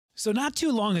So not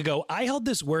too long ago, I held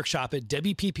this workshop at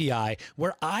WPPI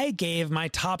where I gave my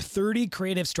top 30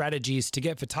 creative strategies to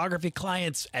get photography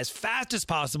clients as fast as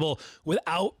possible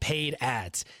without paid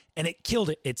ads. And it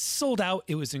killed it. It sold out.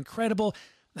 It was incredible.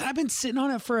 And I've been sitting on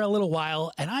it for a little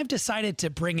while, and I've decided to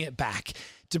bring it back.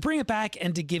 To bring it back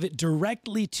and to give it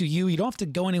directly to you. You don't have to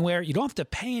go anywhere. You don't have to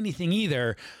pay anything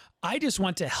either. I just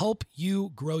want to help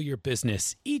you grow your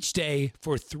business. Each day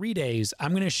for 3 days, I'm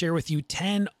going to share with you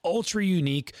 10 ultra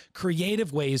unique,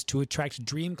 creative ways to attract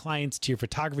dream clients to your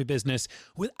photography business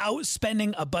without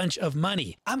spending a bunch of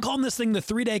money. I'm calling this thing the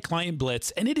 3-day client blitz,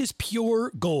 and it is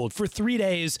pure gold. For 3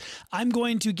 days, I'm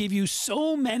going to give you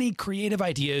so many creative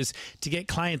ideas to get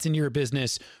clients into your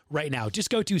business right now. Just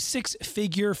go to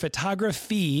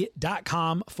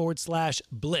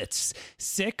sixfigurephotography.com/blitz.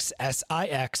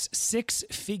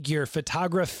 sixfigurephotography.com/blitz.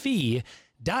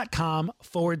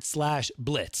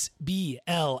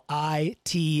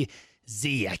 BLITZ.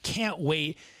 I can't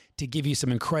wait to give you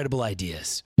some incredible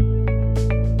ideas.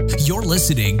 You're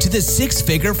listening to the Six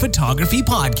Figure Photography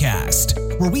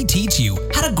Podcast, where we teach you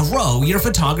how to grow your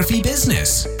photography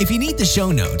business. If you need the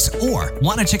show notes or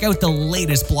want to check out the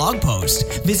latest blog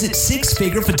post, visit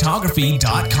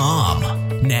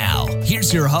sixfigurephotography.com. Now,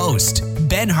 here's your host,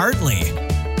 Ben Hartley.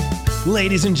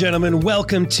 Ladies and gentlemen,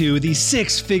 welcome to the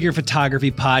Six Figure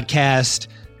Photography Podcast.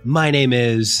 My name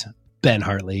is Ben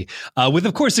Hartley, with,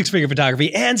 of course, Six Figure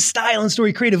Photography and Style and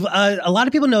Story Creative. A lot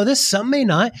of people know this, some may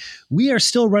not. We are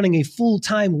still running a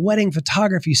full-time wedding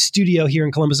photography studio here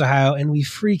in Columbus, Ohio, and we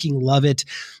freaking love it.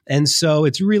 And so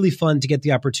it's really fun to get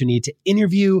the opportunity to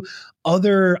interview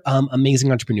other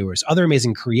amazing entrepreneurs, other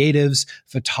amazing creatives,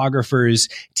 photographers,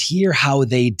 to hear how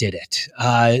they did it,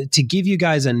 to give you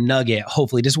guys a nugget,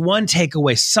 hopefully just one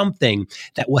takeaway, something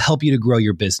that will help you to grow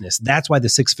your business. That's why the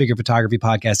Six Figure Photography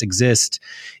Podcast exists,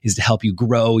 is to help you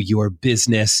grow your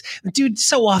business. Dude,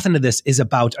 so often of this is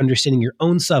about understanding your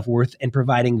own self-worth and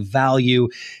providing value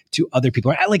to other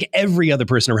people, like every other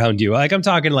person around you. Like I'm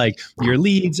talking like your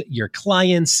leads, your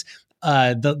clients,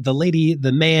 the lady,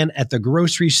 the man at the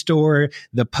grocery store,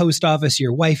 the post office,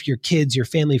 your wife, your kids, your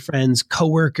family, friends,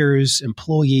 coworkers,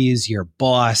 employees, your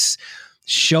boss.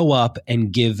 Show up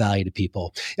and give value to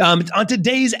people. On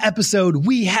today's episode,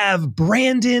 we have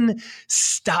Brandon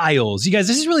Stiles. You guys,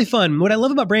 this is really fun. What I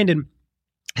love about Brandon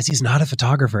is he's not a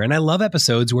photographer. And I love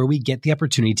episodes where we get the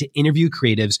opportunity to interview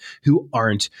creatives who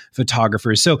aren't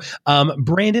photographers. So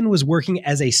Brandon was working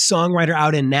as a songwriter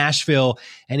out in Nashville,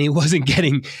 and he wasn't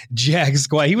getting jack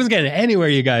squat. He wasn't getting anywhere,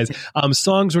 you guys.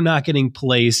 Songs were not getting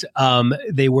placed.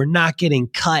 They were not getting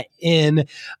cut in.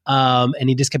 And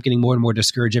he just kept getting more and more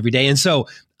discouraged every day. And so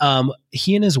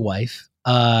he and his wife,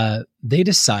 they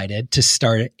decided to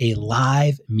start a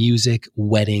live music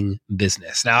wedding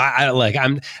business. Now,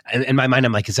 I'm in my mind,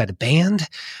 I'm like, is that a band?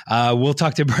 We'll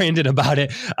talk to Brandon about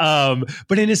it.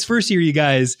 But in his first year, you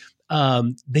guys,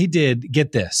 they did,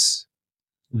 get this.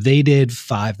 They did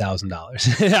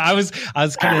 $5,000. I was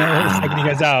kind of checking you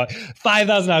guys out.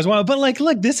 $5,000. Wow. But like,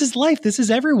 look, this is life. This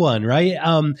is everyone, right?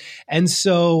 And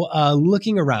so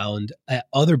looking around at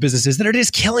other businesses that are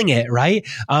just killing it, right?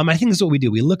 I think that's what we do.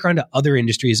 We look around at other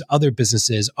industries, other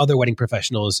businesses, other wedding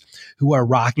professionals who are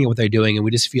rocking at what they're doing, and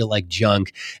we just feel like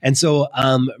junk. And so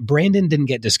Brandon didn't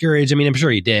get discouraged. I mean, I'm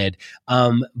sure he did.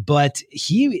 But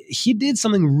he did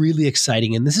something really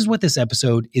exciting. And this is what this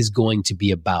episode is going to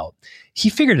be about. He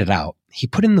figured it out. He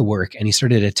put in the work and he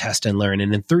started to test and learn.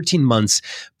 And in 13 months,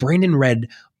 Brandon read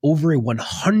over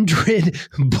 100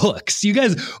 books. You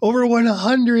guys, over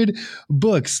 100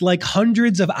 books, like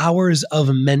hundreds of hours of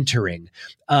mentoring.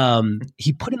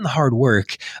 He put in the hard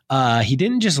work. He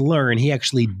didn't just learn, he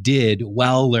actually did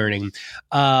while learning.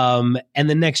 And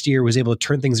the next year was able to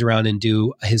turn things around and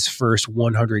do his first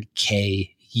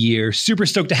 100K year. Super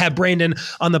stoked to have Brandon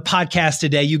on the podcast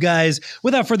today. You guys,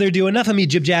 without further ado, enough of me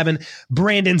jib-jabbing.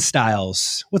 Brandon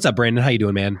Stiles. What's up, Brandon? How you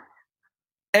doing, man?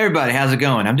 Hey, everybody. How's it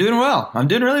going? I'm doing well. I'm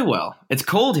doing really well. It's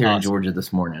cold here in Georgia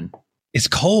this morning. It's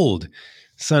cold.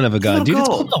 Son of a gun. Dude, it's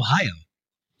cold in Ohio.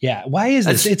 Yeah. Why is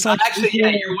this? It's like, actually, yeah,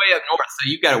 you're way up north, so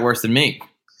you've got it worse than me.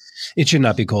 It should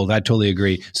not be cold. I totally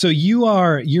agree. So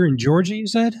you're in Georgia, you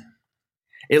said?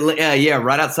 Yeah,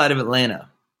 right outside of Atlanta.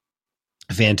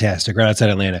 Fantastic. Right outside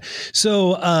Atlanta.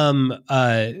 So,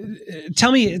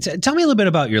 tell me a little bit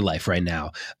about your life right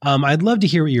now. I'd love to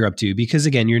hear what you're up to because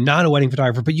again, you're not a wedding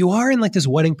photographer, but you are in like this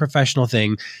wedding professional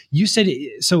thing. You said,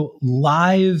 so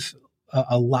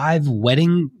a live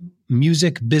wedding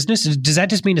music business. Does that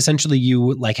just mean essentially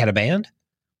you like had a band?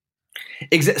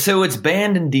 So it's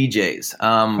band and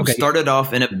DJs. Okay. Started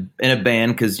off in a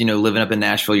band because, living up in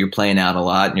Nashville, you're playing out a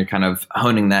lot and you're kind of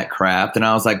honing that craft. And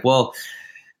I was like, well,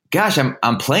 gosh,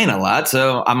 I'm playing a lot,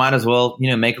 so I might as well,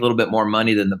 make a little bit more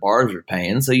money than the bars are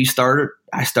paying. So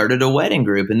I started a wedding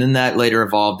group, and then that later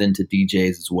evolved into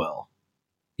DJs as well.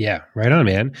 Yeah, right on,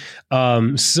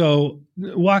 man. So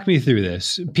walk me through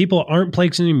this. People aren't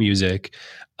placing your music.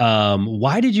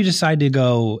 Why did you decide to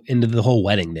go into the whole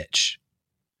wedding niche?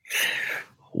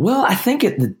 Well, I think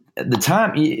at the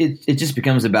time it just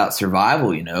becomes about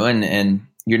survival, and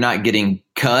you're not getting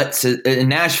cuts in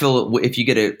Nashville. If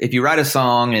you write a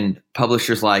song and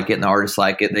publishers like it and the artists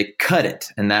like it, they cut it,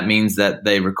 and that means that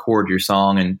they record your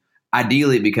song, and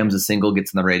ideally it becomes a single,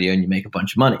 gets on the radio, and you make a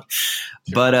bunch of money.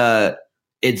 Sure. But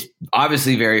it's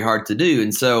obviously very hard to do,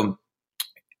 and so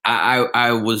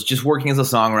I was just working as a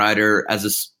songwriter. As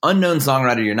an unknown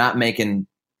songwriter, you're not making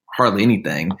hardly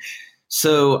anything.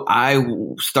 So I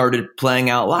started playing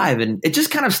out live, and it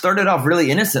just kind of started off really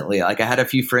innocently. Like I had a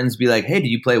few friends be like, "Hey, do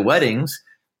you play weddings?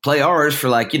 Play ours for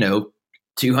like,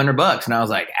 $200." And I was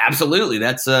like, absolutely.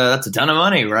 That's a ton of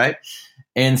money. Right.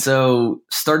 And so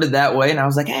started that way. And I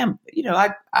was like, hey,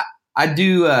 I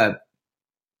do,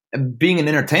 being an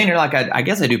entertainer, like I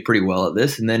guess I do pretty well at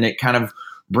this. And then it kind of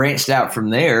branched out from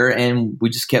there, and we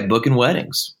just kept booking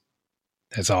weddings.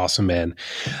 That's awesome, man.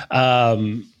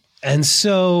 And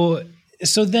so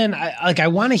then I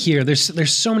want to hear,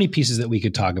 there's so many pieces that we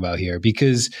could talk about here,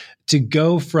 because to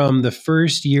go from the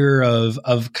first year of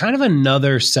kind of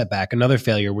another setback, another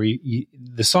failure where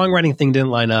the songwriting thing didn't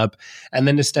line up, and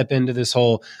then to step into this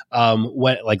whole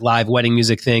live wedding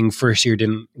music thing, first year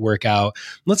didn't work out.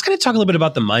 Let's kind of talk a little bit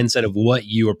about the mindset of what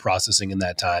you were processing in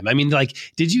that time. I mean, like,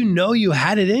 did you know you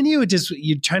had it in you?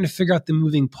 You're trying to figure out the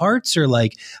moving parts, or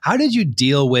like, how did you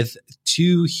deal with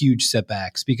two huge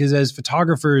setbacks? Because as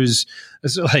photographers,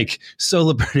 like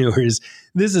solopreneurs,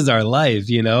 this is our life,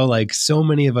 like so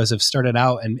many of us have started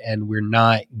out and we're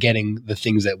not getting the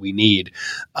things that we need.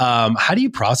 How do you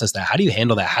process that? How do you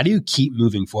handle that? How do you keep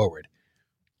moving forward?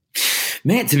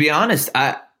 Man, to be honest,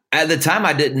 at the time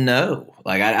I didn't know.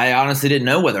 Like I honestly didn't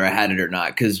know whether I had it or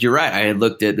not. Cause you're right. I had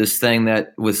looked at this thing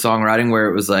that with songwriting where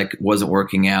it was like, wasn't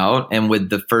working out. And with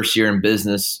the first year in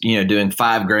business, doing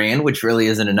 $5,000, which really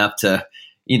isn't enough to,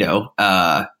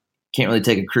 can't really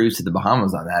take a cruise to the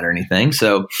Bahamas on that or anything.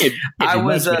 So I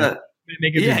was,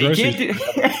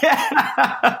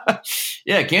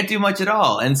 can't do much at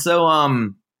all. And so,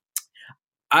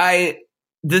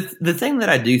 the thing that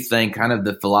I do think, kind of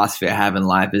the philosophy I have in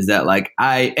life, is that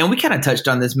and we kind of touched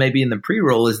on this maybe in the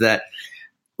pre-roll, is that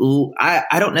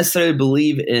I don't necessarily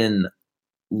believe in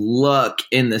luck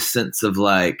in the sense of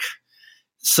like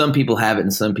some people have it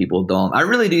and some people don't. I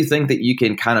really do think that you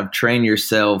can kind of train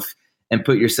yourself and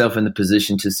put yourself in the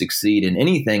position to succeed in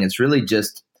anything. It's really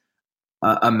just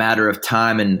a matter of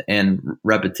time and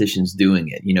repetitions doing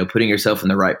it, putting yourself in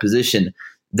the right position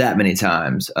that many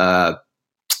times,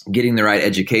 getting the right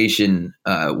education,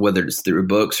 whether it's through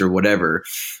books or whatever.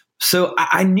 So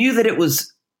I knew that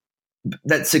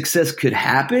that success could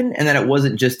happen, and that it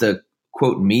wasn't just a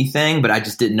quote me thing, but I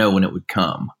just didn't know when it would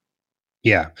come.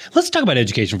 Yeah. Let's talk about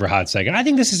education for a hot second. I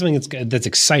think this is something that's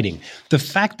exciting. The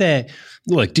fact that,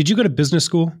 look, did you go to business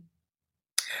school?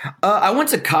 I went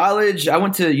to college. I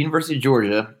went to University of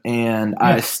Georgia, and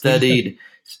I studied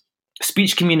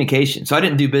speech communication. So I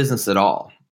didn't do business at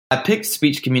all. I picked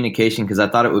speech communication because I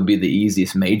thought it would be the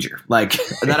easiest major, like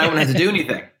that I wouldn't have to do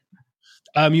anything.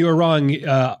 You were wrong.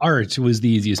 Art was the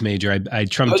easiest major. I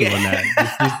trumped you on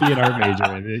that. Just be an art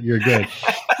major. You're good.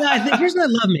 Here's what I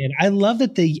love, man. I love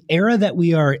that the era that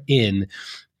we are in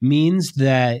means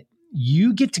that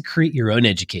you get to create your own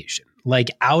education, like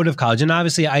out of college. And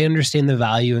obviously, I understand the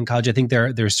value in college. I think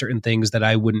there are certain things that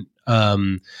I wouldn't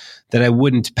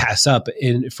pass up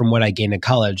from what I gained in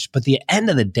college. But at the end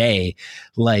of the day,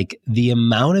 like the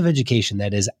amount of education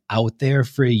that is out there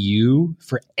for you,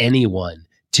 for anyone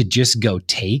to just go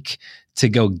take, to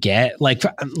go get, like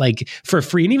for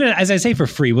free. And even as I say for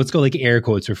free, let's go like air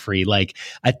quotes for free, like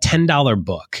a $10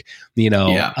 book,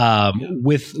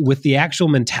 with the actual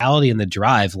mentality and the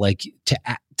drive, like to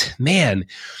act, man,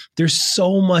 there's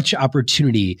so much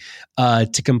opportunity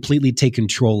to completely take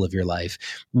control of your life.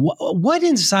 What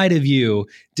inside of you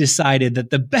decided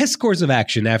that the best course of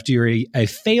action after a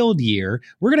failed year,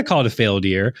 we're going to call it a failed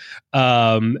year,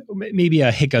 maybe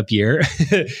a hiccup year.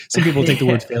 Some people take the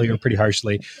word failure pretty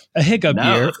harshly. A hiccup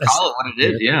year. Let's call it what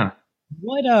it is. Yeah.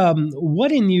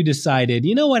 What in you decided,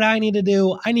 you know what I need to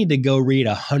do? I need to go read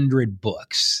 100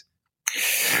 books.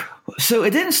 So it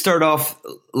didn't start off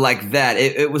like that.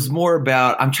 It was more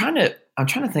about, I'm trying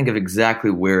to think of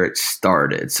exactly where it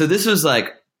started. So this was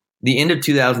like the end of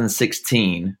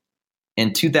 2016,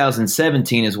 and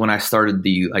 2017 is when I started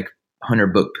the like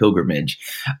book pilgrimage.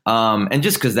 And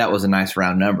just because that was a nice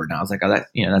round number. And I was like, oh,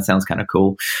 that sounds kind of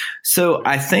cool. So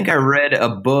I think I read a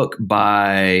book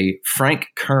by Frank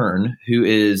Kern, who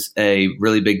is a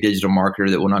really big digital marketer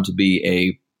that went on to be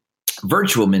a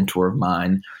virtual mentor of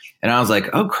mine. And I was like,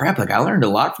 oh crap, like I learned a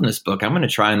lot from this book. I'm going to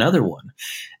try another one.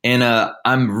 And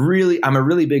I'm a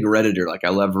really big Redditor. Like I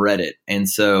love Reddit. And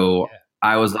so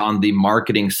I was on the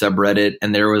marketing subreddit,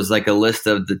 and there was like a list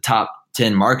of the top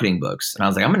 10 marketing books. And I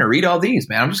was like, I'm going to read all these,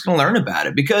 man. I'm just going to learn about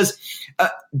it. Because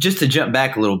just to jump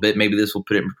back a little bit, maybe this will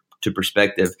put it into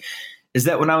perspective, is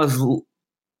that when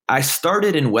I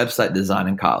started in website design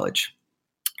in college.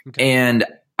 Okay. And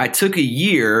I took a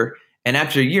year, and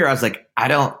after a year I was like, I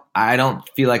don't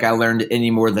feel like I learned any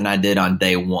more than I did on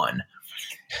day one.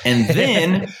 And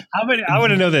then I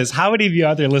want to know this. How many of you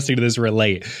out there listening to this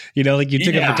relate? You know, like you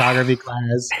took a photography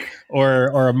class or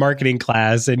a marketing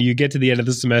class, and you get to the end of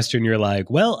the semester and you're like,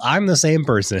 well, I'm the same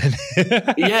person.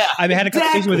 Yeah. I had a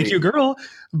conversation with a cute girl,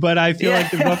 but I feel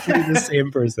like they're roughly the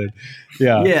same person.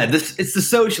 Yeah. Yeah. It's the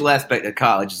social aspect of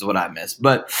college is what I miss.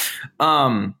 But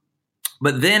then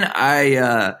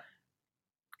I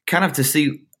kind of to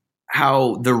see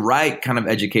how the right kind of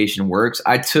education works,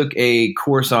 I took a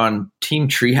course on Team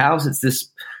Treehouse. It's this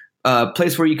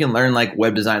place where you can learn like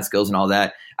web design skills and all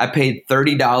that. I paid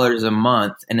 $30 a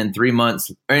month, and in 3 months,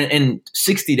 in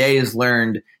 60 days,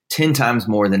 learned 10 times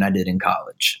more than I did in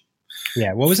college.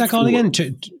 Yeah. What was that called again?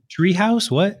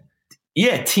 Treehouse? What?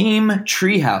 Yeah. Team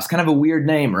Treehouse. Kind of a weird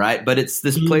name, right? But it's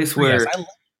this place where...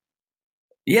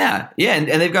 Yeah. And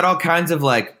they've got all kinds of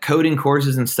like coding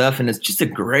courses and stuff. And it's just a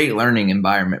great learning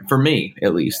environment for me,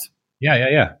 at least.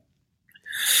 Yeah.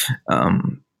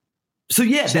 So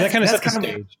that kind of set the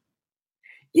stage.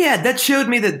 Yeah. That showed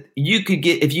me that you could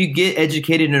if you get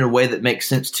educated in a way that makes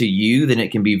sense to you, then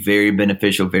it can be very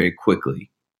beneficial very quickly.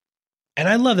 And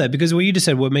I love that, because what you just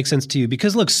said, what makes sense to you,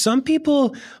 because look, some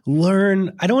people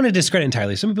learn, I don't want to discredit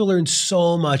entirely. Some people learn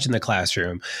so much in the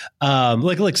classroom.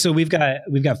 So we've got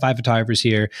 5 photographers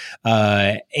here.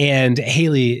 And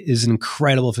Haley is an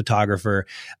incredible photographer.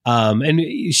 And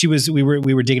we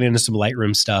were digging into some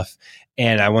Lightroom stuff,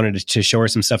 and I wanted to show her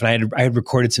some stuff. And I had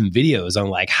recorded some videos on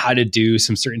like how to do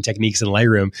some certain techniques in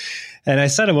Lightroom. And I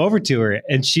sent them over to her,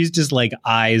 and she's just like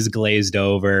eyes glazed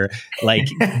over, like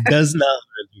does not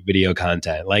learn video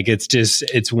content. Like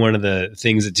it's one of the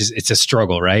things that it's a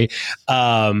struggle, right?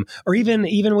 Or even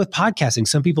with podcasting,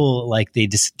 some people like they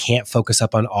just can't focus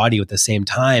up on audio at the same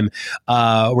time,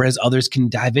 whereas others can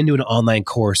dive into an online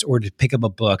course or to pick up a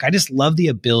book. I just love the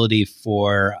ability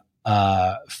for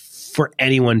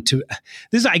anyone to,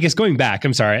 this is, I guess, going back,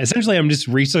 I'm sorry. Essentially, I'm just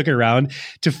recircling around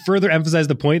to further emphasize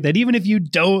the point that even if you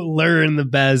don't learn the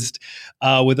best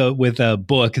with a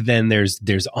book, then there's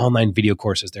online video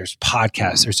courses, there's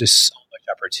podcasts, there's just so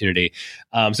much opportunity.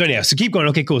 So keep going.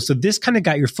 Okay, cool. So this kind of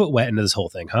got your foot wet into this whole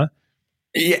thing, huh?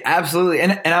 Yeah, absolutely.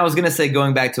 And I was going to say,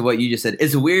 going back to what you just said,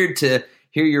 it's weird to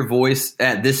hear your voice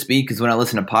at this speed, because when I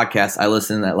listen to podcasts, I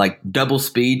listen at like double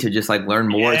speed to just like learn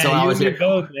more. Yeah, so I was hear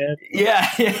both, man.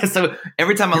 Yeah. So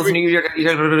every time I listen to you,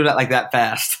 you're like that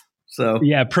fast. So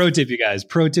yeah, pro tip, you guys.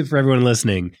 Pro tip for everyone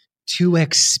listening: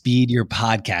 2x speed your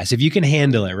podcast if you can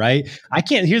handle it. Right?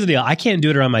 Here's the deal: I can't do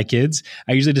it around my kids.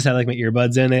 I usually just have like my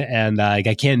earbuds in it, and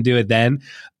I can't do it then.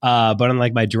 But on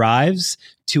like my drives,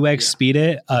 2x speed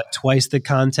it, twice the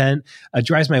content.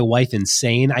 Drives my wife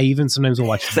insane. I even sometimes will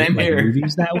watch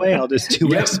movies that way. I'll just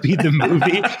 2x speed the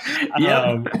movie.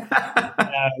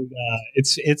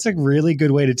 It's a really good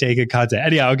way to take a content.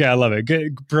 And yeah, okay, I love it.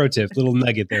 Good pro tip, little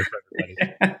nugget there for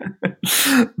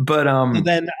everybody. But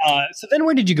so then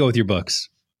where did you go with your books?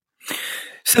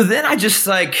 So then I just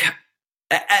like.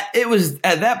 It was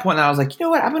at that point I was like, you know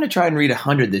what? I'm going to try and read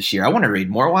 100 this year. I want to read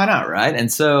more. Why not? Right. And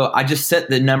so I just set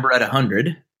the number at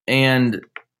 100 and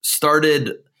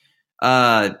started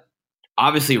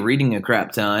obviously reading a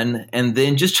crap ton, and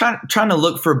then just trying to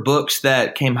look for books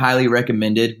that came highly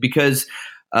recommended, because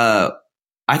I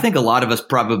think a lot of us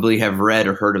probably have read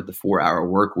or heard of the 4-Hour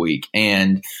Work Week.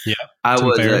 And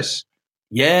Tim Ferriss.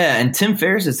 And Tim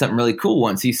Ferriss did something really cool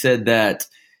once. He said that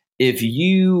if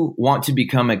you want to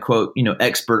become a quote,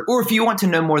 expert, or if you want to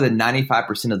know more than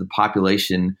 95% of the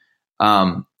population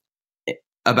about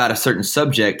a certain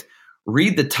subject,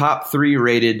 read the top 3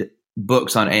 rated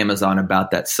books on Amazon about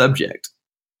that subject.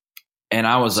 And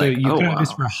I was like, you cut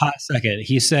this for a hot second.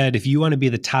 He said, if you want to be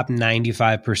the top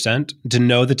 95%, to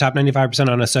know the top 95%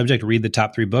 on a subject, read the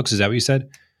top 3 books. Is that what you said?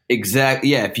 Exactly.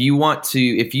 Yeah. If you want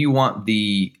to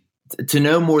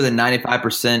know more than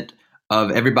 95% of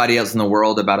everybody else in the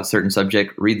world about a certain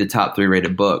subject, read the top 3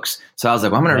 rated books. So I was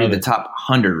like, well, I'm going to read the top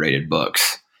 100 rated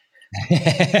books.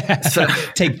 So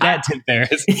take that, Tim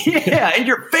Ferriss. Yeah, in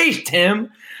your face, Tim.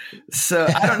 So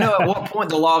I don't know at what point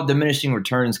the law of diminishing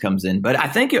returns comes in, but I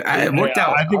think it worked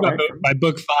out. I think by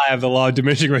book 5, the law of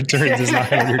diminishing returns is not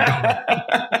how you're going.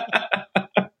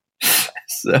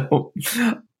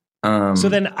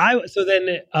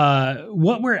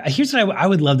 Here's what I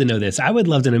would love to know this. I would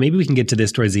love to know, maybe we can get to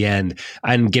this towards the end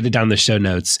and get it down the show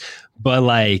notes. But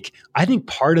like, I think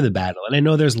part of the battle, and I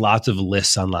know there's lots of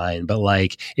lists online, but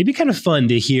like, it'd be kind of fun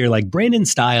to hear like Brandon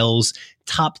Stiles'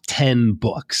 top 10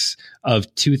 books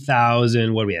of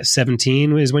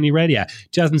 2017 is when you read. Yeah.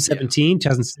 2017,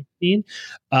 2016.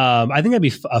 I think that'd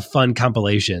be a fun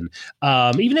compilation.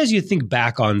 Even as you think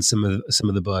back on some of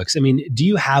the books, I mean, do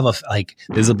you have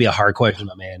this will be a hard question,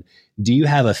 my man. Do you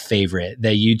have a favorite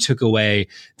that you took away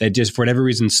that just for whatever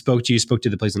reason spoke to you, spoke to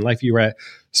the place in life you were at,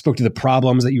 spoke to the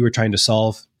problems that you were trying to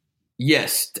solve?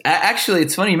 Yes. Actually,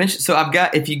 it's funny you mentioned. So I've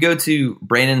got, if you go to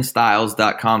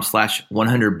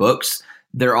brandonstiles.com/100 books,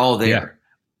 they're all there.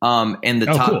 Yeah. And the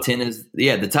top 10 is,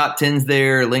 the top 10's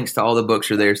there. Links to all the books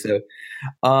are there. So,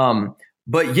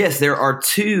 but yes, there are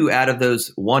 2 out of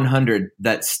those 100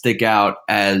 that stick out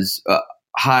as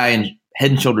high and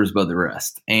head and shoulders above the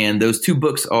rest. And those 2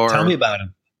 books are. Tell me about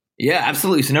them. Yeah,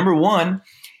 absolutely. So number 1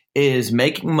 is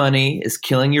Making Money is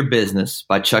Killing Your Business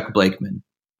by Chuck Blakeman.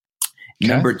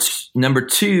 Okay. Number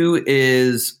 2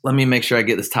 is, let me make sure I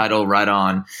get this title right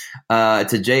on.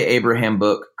 It's a Jay Abraham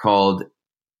book called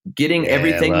Getting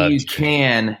Everything You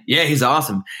Can. Yeah, he's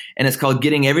awesome. And it's called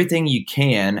Getting Everything You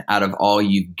Can Out of All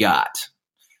You've Got.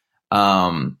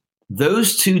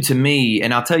 Those 2 to me,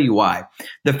 and I'll tell you why.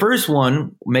 The first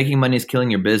one, Making Money is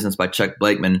Killing Your Business by Chuck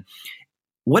Blakeman,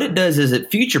 what it does is it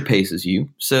future paces you.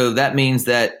 So that means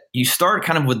that you start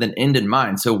kind of with an end in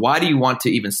mind. So why do you want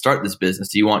to even start this business?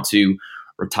 Do you want to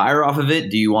retire off of it?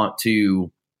 Do you want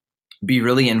to be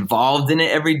really involved in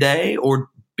it every day, or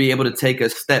be able to take a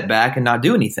step back and not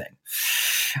do anything?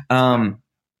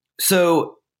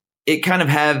 So it kind of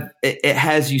it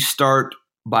has you start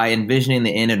by envisioning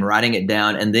the end and writing it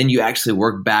down, and then you actually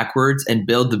work backwards and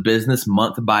build the business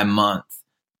month by month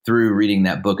through reading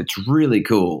that book. It's really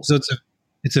cool. So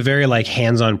it's a very like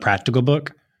hands-on practical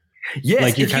book. Yes.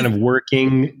 Like you're kind of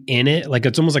working in it. Like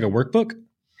it's almost like a workbook.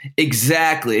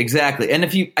 Exactly. And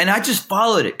I just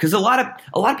followed it, because a lot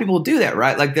of people do that,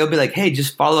 right? Like they'll be like, hey,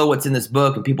 just follow what's in this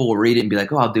book, and people will read it and be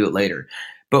like, oh, I'll do it later.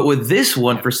 But with this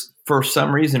one, for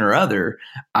some reason or other,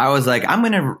 I was like, I'm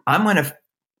going to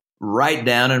write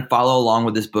down and follow along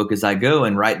with this book as I go,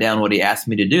 and write down what he asked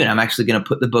me to do. And I'm actually going to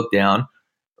put the book down,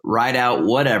 write out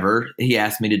whatever he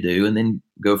asked me to do, and then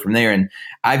go from there. And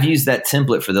I've used that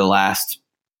template for the last,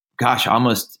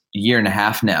 almost year and a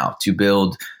half now to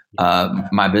build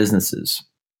my businesses.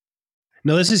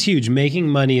 No, this is huge. Making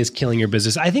money is killing your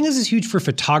business. I think this is huge for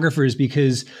photographers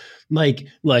because, like,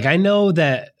 I know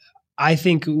that I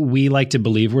think we like to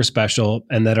believe we're special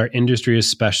and that our industry is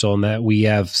special and that we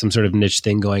have some sort of niche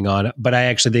thing going on. But I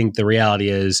actually think the reality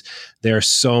is there are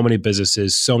so many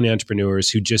businesses, so many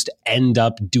entrepreneurs who just end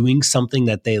up doing something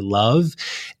that they love.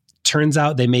 Turns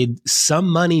out they made some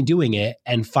money doing it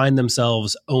and find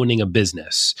themselves owning a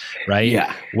business, right?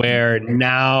 Yeah. Where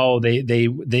now they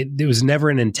there was never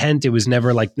an intent. It was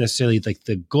never like necessarily like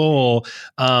the goal.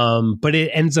 But it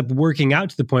ends up working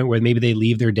out to the point where maybe they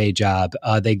leave their day job,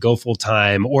 they go full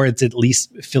time, or it's at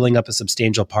least filling up a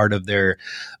substantial part of their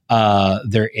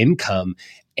income.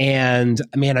 And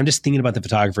man, I'm just thinking about the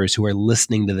photographers who are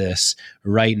listening to this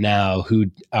right now, who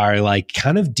are like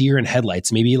kind of deer in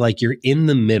headlights. Maybe like you're in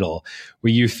the middle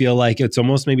where you feel like it's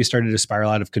almost maybe started to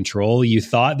spiral out of control. You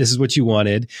thought this is what you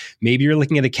wanted. Maybe you're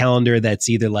looking at a calendar that's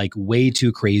either like way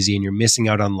too crazy and you're missing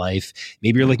out on life.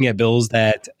 Maybe you're looking at bills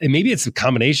and maybe it's a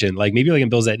combination. Like maybe you're looking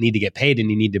at bills that need to get paid and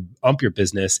you need to ump your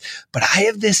business. But I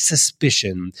have this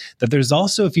suspicion that there's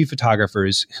also a few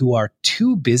photographers who are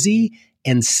too busy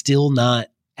and still not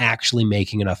actually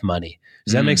making enough money.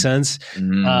 Does that make sense?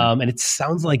 And it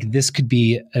sounds like this could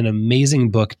be an amazing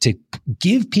book to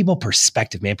give people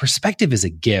perspective, man. Perspective is a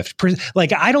gift.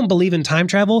 Like I don't believe in time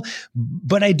travel,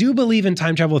 but I do believe in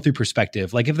time travel through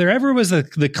perspective. Like if there ever was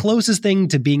the closest thing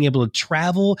to being able to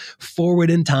travel forward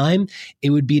in time,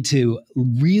 it would be to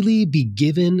really be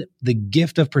given the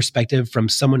gift of perspective from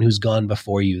someone who's gone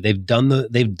before you. They've done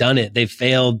it. They've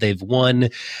failed. They've won.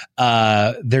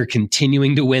 They're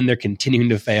continuing to win. They're continuing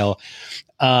to fail.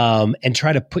 And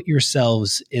try to put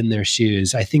yourselves in their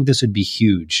shoes. I think this would be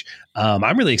huge.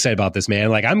 I'm really excited about this, man.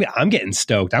 Like I'm getting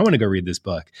stoked. I want to go read this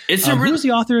book. Who's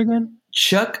the author again?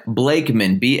 Chuck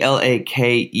Blakeman,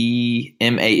 Blakeman,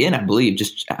 I believe,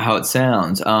 just how it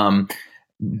sounds.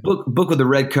 Book with a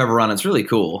red cover on. It's really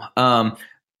cool.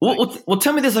 Well,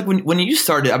 tell me this, like when you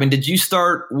started, I mean, did you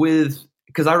start with,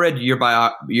 because I read your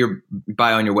bio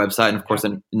on your website, and of course,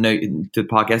 a note to the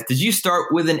podcast. Did you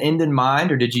start with an end in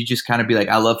mind, or did you just kind of be like,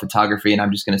 I love photography and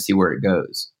I'm just going to see where it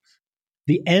goes?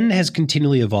 The end has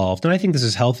continually evolved, and I think this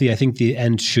is healthy. I think the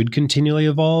end should continually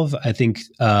evolve. I think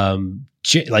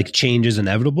change is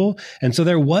inevitable, and so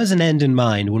there was an end in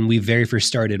mind when we very first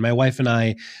started. My wife and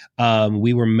I,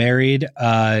 we were married.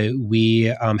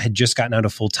 We had just gotten out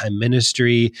of full-time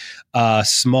ministry,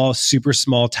 super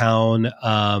small town.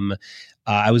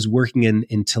 I was working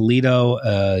in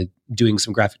Toledo, doing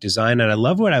some graphic design, and I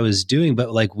love what I was doing,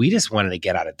 but like we just wanted to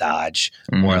get out of Dodge,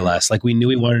 more or less. Like we knew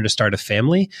we wanted to start a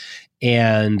family.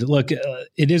 And look,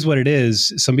 it is what it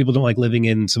is. Some people don't like living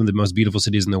in some of the most beautiful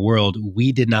cities in the world.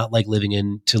 We did not like living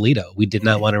in Toledo. We did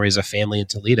not want to raise a family in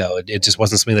Toledo. It just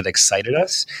wasn't something that excited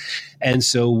us. And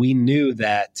so we knew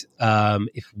that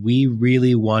if we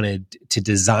really wanted to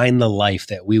design the life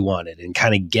that we wanted and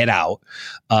kind of get out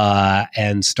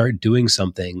and start doing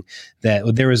something,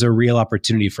 that there was a real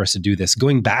opportunity for us to do this.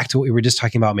 Going back to what we were just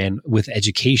talking about, man, with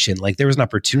education, like there was an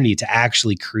opportunity to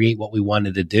actually create what we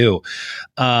wanted to do.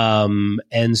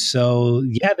 And so,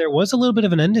 yeah, there was a little bit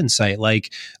of an end in sight.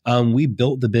 Like we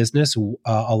built the business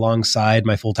alongside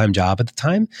my full-time job at the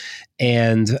time.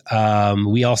 And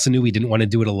we also knew we didn't want to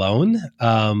do it alone.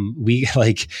 I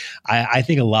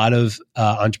think a lot of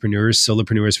entrepreneurs,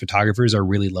 solopreneurs, photographers are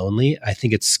really lonely. I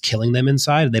think it's killing them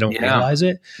inside. They don't realize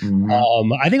it.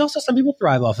 Mm-hmm. I think also some people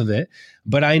thrive off of it,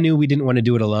 but I knew we didn't want to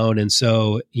do it alone. And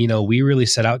so, we really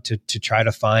set out to try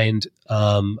to find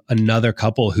another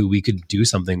couple who we could do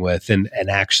something with and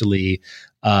actually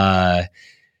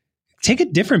take a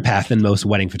different path than most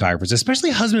wedding photographers,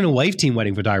 especially husband and wife team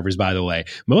wedding photographers, by the way.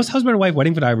 Most husband and wife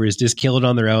wedding photographers just kill it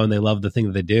on their own. They love the thing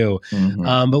that they do.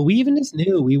 Mm-hmm. But we even just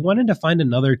knew we wanted to find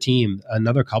another team,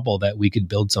 another couple that we could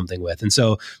build something with. And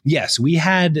so, yes, we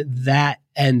had that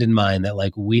end in mind that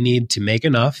like we need to make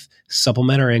enough,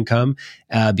 supplement our income,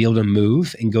 be able to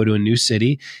move and go to a new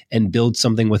city and build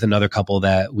something with another couple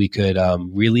that we could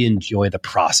really enjoy the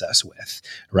process with.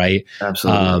 Right.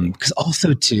 Absolutely. Because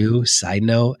also too, side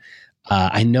note,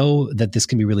 I know that this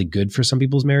can be really good for some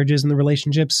people's marriages and the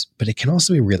relationships, but it can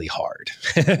also be really hard.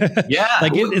 Yeah.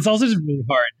 It's also just really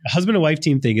hard. Husband and wife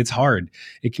team thing, it's hard.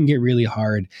 It can get really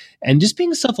hard. And just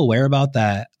being self-aware about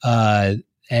that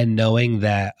and knowing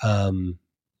that,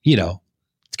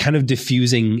 kind of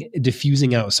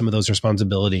diffusing out some of those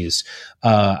responsibilities,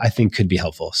 I think could be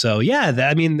helpful. So yeah,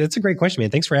 that's a great question,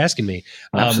 man. Thanks for asking me.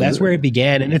 That's where it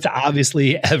began, and it's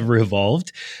obviously ever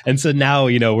evolved. And so now,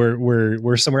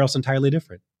 we're somewhere else entirely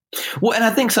different. Well, and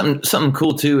I think something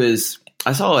cool too is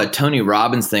I saw a Tony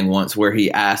Robbins thing once where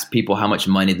he asked people how much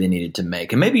money they needed to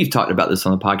make. And maybe you've talked about this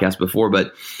on the podcast before,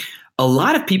 but a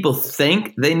lot of people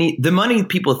think they need the money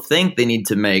people think they need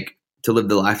to make to live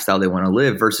the lifestyle they want to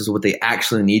live versus what they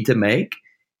actually need to make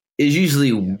is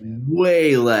usually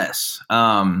way less.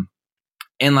 And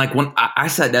like when I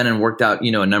sat down and worked out,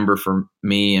 a number for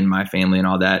me and my family and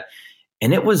all that,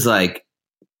 and it was like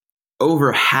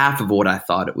over half of what I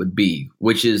thought it would be,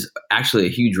 which is actually a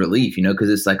huge relief,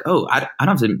 because it's like, oh, I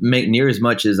don't have to make near as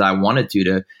much as I wanted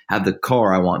to have the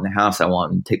car I want and the house I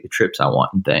want and take the trips I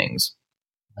want and things.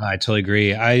 I totally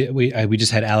agree. We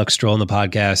just had Alex Stroll on the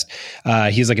podcast.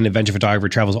 He's like an adventure photographer,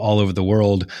 travels all over the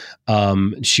world,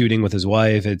 shooting with his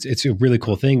wife. It's a really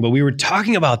cool thing. But we were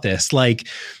talking about this, like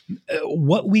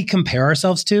what we compare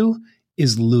ourselves to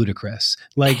is ludicrous.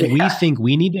 Like we think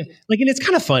we need to, like, and it's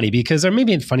kind of funny because, or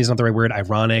maybe funny is not the right word,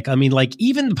 ironic. I mean, like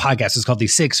even the podcast is called the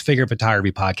Six Figure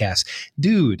Photography Podcast.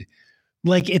 Dude,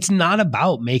 like, it's not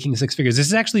about making six figures. This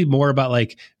is actually more about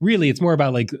it's more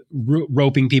about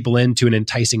roping people into an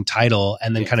enticing title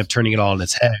and then kind of turning it all on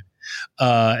its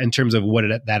head in terms of what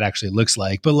that actually looks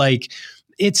like. But like,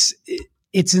 it's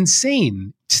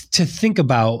insane to think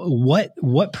about what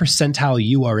percentile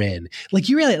you are in. Like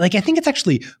you really, like, I think it's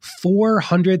actually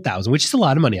 400,000, which is a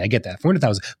lot of money. I get that,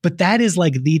 400,000, but that is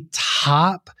like the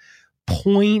top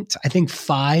point, I think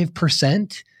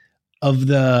 5% of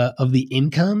the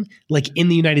income, like in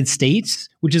the United States,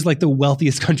 which is like the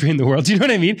wealthiest country in the world. Do you know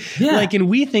what I mean? Yeah. Like, and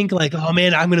we think like, oh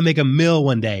man, I'm going to make $1 million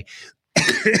one day.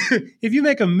 If you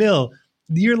make $1 million,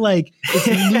 you're like, it's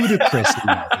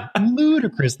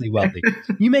ludicrously wealthy.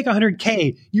 You make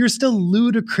 100K, you're still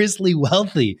ludicrously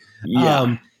wealthy.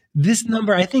 Yeah. This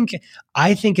number, I think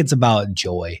it's about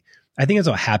joy. I think it's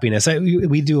about happiness.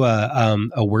 We do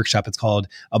a workshop. It's called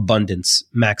Abundance,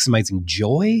 Maximizing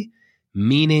Joy,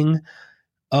 Meaning,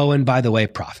 and by the way,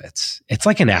 profits. It's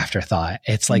like an afterthought.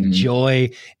 It's like joy.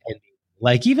 And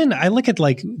like, even I look at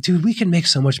like, dude, we can make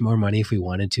so much more money if we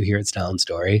wanted to here at Style and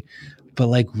Story. but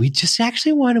like we just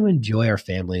actually want to enjoy our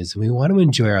families and we want to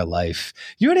enjoy our life.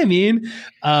 You know what I mean?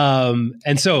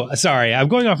 And so, sorry, I'm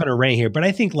going off on a rant here, but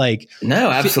I think like, no,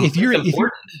 absolutely. If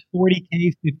you're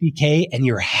 40K, 50K and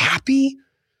you're happy,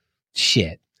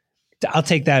 shit, I'll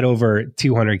take that over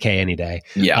 200K any day.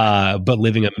 Yeah. But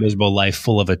living a miserable life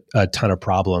full of a ton of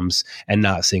problems and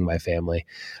not seeing my family.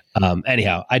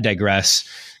 Anyhow, I digress.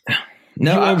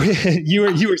 No, you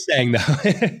were saying though.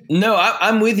 No,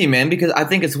 I'm with you, man, because I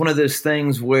think it's one of those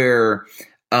things where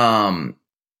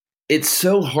it's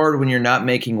so hard when you're not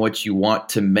making what you want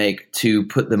to make to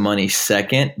put the money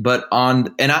second. But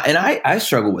I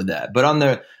struggle with that. But on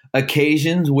the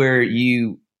occasions where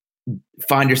you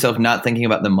find yourself not thinking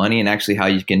about the money and actually how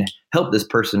you can help this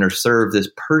person or serve this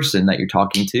person that you're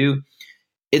talking to,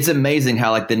 it's amazing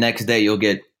how like the next day you'll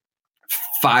get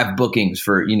 5 bookings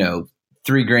for,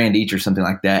 $3,000 each or something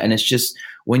like that. And it's just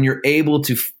when you're able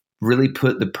to really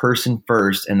put the person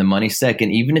first and the money second,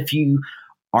 even if you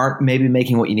aren't maybe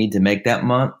making what you need to make that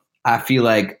month, I feel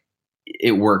like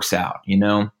it works out,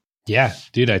 Yeah,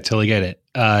 dude, I totally get it.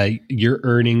 Your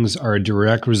earnings are a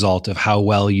direct result of how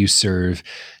well you serve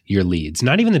your leads,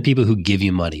 not even the people who give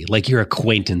you money, like your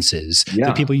acquaintances,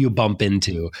 the people you bump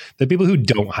into, the people who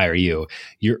don't hire you.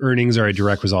 Your earnings are a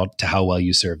direct result to how well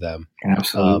you serve them.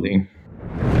 Absolutely.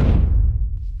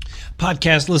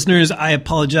 Podcast listeners, I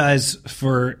apologize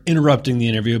for interrupting the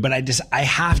interview, but I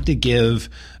have to give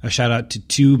a shout out to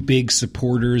 2 big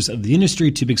supporters of the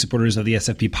industry, 2 big supporters of the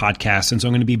SFP podcast. And so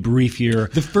I'm going to be brief here.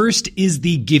 The first is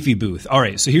the Giphy booth. All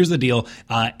right. So here's the deal.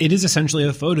 It is essentially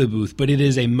a photo booth, but it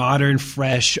is a modern,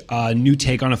 fresh, new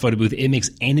take on a photo booth. It makes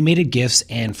animated GIFs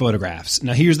and photographs.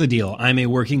 Now here's the deal. I'm a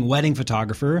working wedding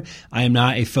photographer. I am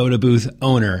not a photo booth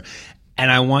owner. And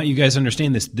I want you guys to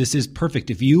understand this. This is perfect.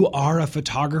 If you are a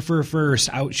photographer first,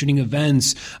 out shooting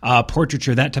events,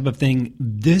 portraiture, that type of thing,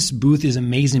 this booth is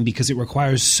amazing because it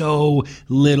requires so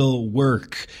little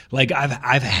work. Like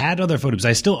I've had other photo booths.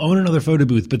 I still own another photo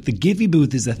booth, but the Giphy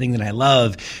booth is the thing that I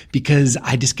love because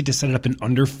I just get to set it up in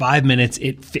under 5 minutes.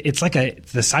 It's like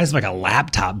it's the size of like a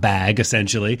laptop bag,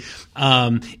 essentially.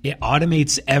 It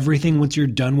automates everything once you're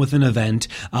done with an event.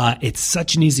 It's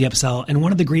such an easy upsell. And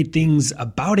one of the great things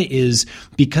about it is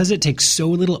because it takes so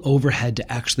little overhead to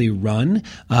actually run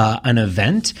an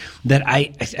event that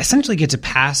I essentially get to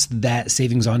pass that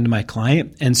savings on to my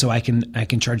client. And so I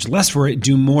can charge less for it,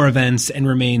 do more events, and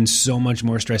remain so much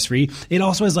more stress-free. It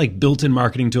also has like built-in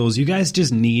marketing tools. You guys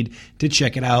just need to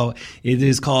check it out. It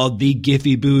is called the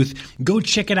Giphy booth. Go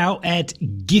check it out at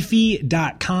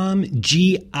giphy.com,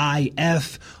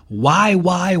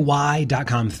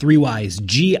 GIFYYY.com, 3 Ys,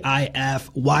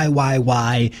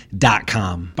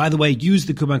 GIFYYY.com. By the way, use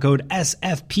the coupon code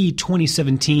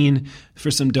SFP2017 for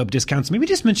some dope discounts. Maybe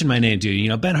just mention my name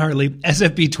too. Ben Hartley,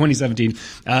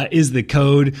 SFP2017 is the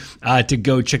code to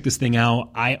go check this thing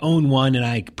out. I own one and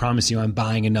I promise you I'm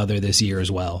buying another this year as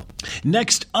well.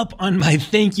 Next up on my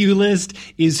thank you list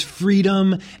is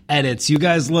Freedom Edits. You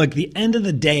guys, look, the end of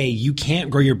the day, you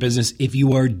can't grow your business if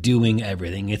you are doing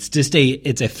everything. It's just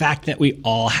it's a fact that we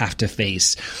all have to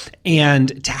face.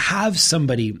 And to have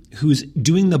somebody who's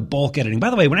doing the bulk editing, by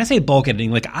the way, when I say bulk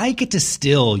editing, like you get to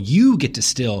still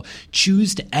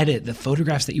choose to edit the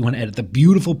photographs that you want to edit, the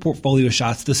beautiful portfolio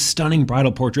shots, the stunning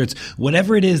bridal portraits,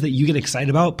 whatever it is that you get excited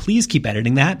about, please keep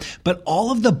editing that. But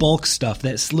all of the bulk stuff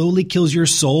that slowly kills your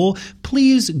soul,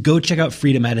 please go check out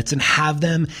Freedom Edits and have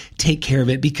them take care of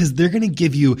it because they're going to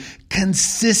give you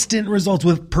consistent results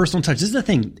with personal touch. This is the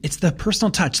thing. It's the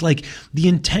personal touch, like the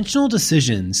intentional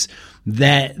decisions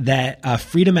that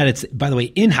Freedom Edits, by the way,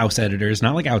 in-house editors,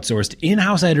 not like outsourced,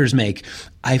 in-house editors make,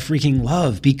 I freaking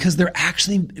love because they're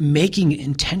actually making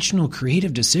intentional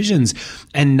creative decisions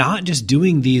and not just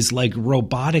doing these like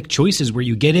robotic choices where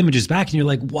you get images back and you're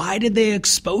like, why did they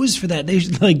expose for that? They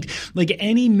like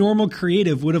any normal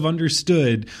creative would have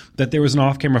understood that there was an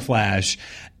off-camera flash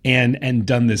and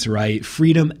done this right.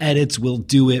 Freedom Edits will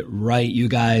do it right, you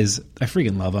guys. I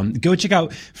freaking love them. Go check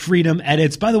out Freedom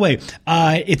Edits. By the way,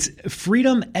 it's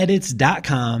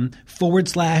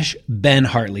freedomedits.com/Ben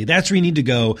Hartley. That's where you need to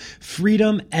go.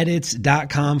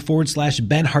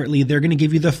 freedomedits.com/Ben Hartley. They're going to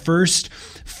give you the first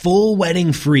full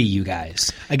wedding free, you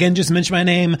guys. Again, just mention my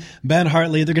name, Ben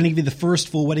Hartley. They're going to give you the first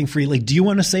full wedding free. Like, do you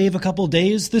want to save a couple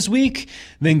days this week?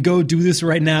 Then go do this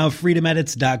right now.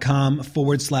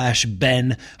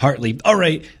 freedomedits.com/Ben Hartley. All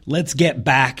right, let's get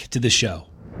back to the show.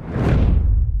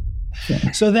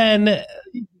 So then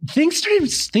things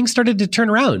started to turn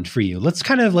around for you. Let's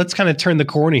kind of turn the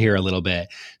corner here a little bit.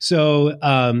 So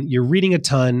you're reading a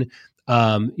ton.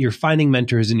 You're finding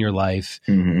mentors in your life.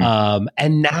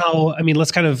 And now, I mean,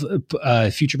 let's kind of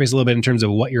future pace a little bit in terms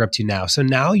of what you're up to now. So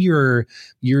now you're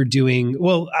doing,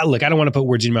 well, look, I don't want to put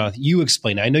words in your mouth. You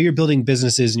explain it. I know you're building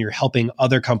businesses and you're helping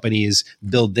other companies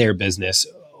build their business.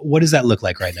 What does that look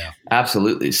like right now?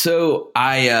 Absolutely. So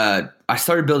I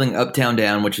started building Uptown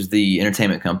Down, which is the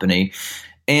entertainment company,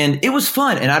 and it was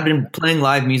fun. And I've been playing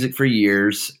live music for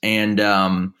years. And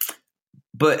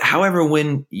but however,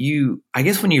 when you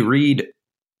read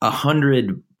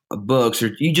 100 books,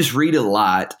 or you just read a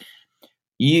lot,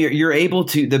 you're able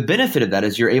to. The benefit of that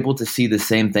is you're able to see the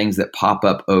same things that pop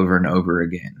up over and over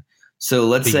again. So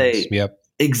let's say,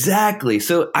 exactly.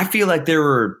 So I feel like there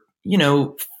were,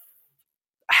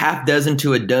 half dozen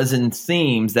to a dozen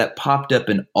themes that popped up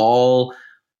in all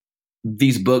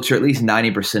these books, or at least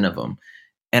 90% of them.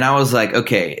 And I was like,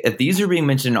 okay, if these are being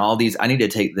mentioned in all these, I need to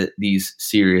take these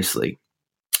seriously.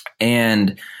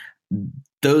 And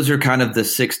those are kind of the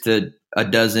 6 to a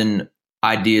dozen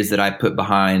ideas that I put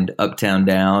behind Uptown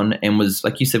Down, and was,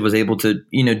 like you said, was able to,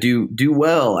 do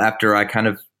well after I kind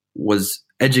of was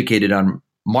educated on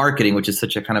marketing, which is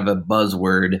such a kind of a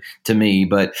buzzword to me.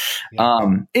 But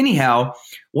anyhow,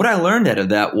 what I learned out of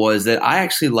that was that I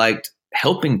actually liked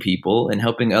helping people and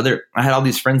helping I had all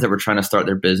these friends that were trying to start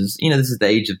their business. This is the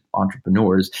age of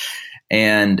entrepreneurs.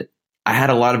 And I had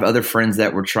a lot of other friends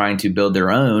that were trying to build their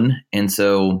own. And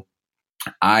so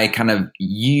I kind of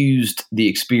used the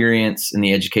experience and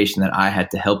the education that I had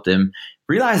to help them.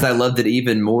 Realized I loved it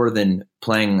even more than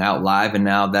playing out live. And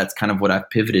now that's kind of what I've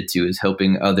pivoted to, is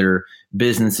helping other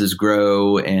businesses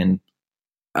grow. And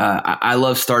I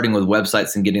love starting with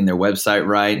websites and getting their website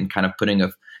right, and kind of putting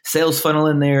a sales funnel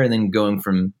in there, and then going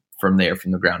from there,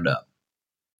 from the ground up.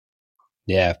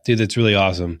 Yeah, dude, that's really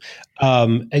awesome.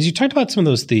 As you talked about some of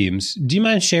those themes, do you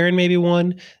mind sharing maybe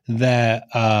one that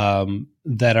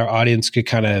that our audience could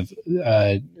kind of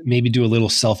maybe do a little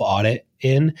self-audit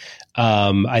in?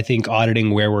 I think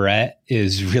auditing where we're at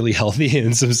is really healthy,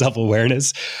 and some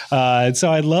self-awareness. And so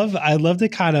I'd love to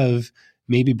kind of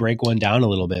maybe break one down a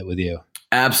little bit with you.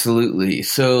 Absolutely.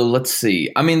 So let's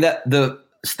see. I mean, that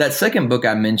second book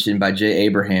I mentioned by Jay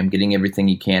Abraham, Getting Everything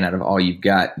You Can Out of All You've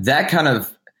Got, that kind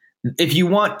of, if you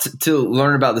want to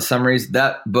learn about the summaries,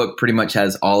 that book pretty much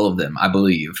has all of them, I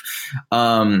believe.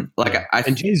 And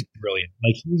Jay's brilliant.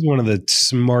 Like, he's one of the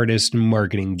smartest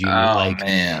marketing geniuses.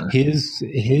 Man.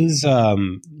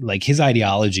 His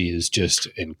ideology is just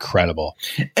incredible.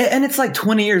 And it's like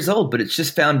 20 years old, but it's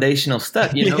just foundational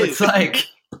stuff. It's like,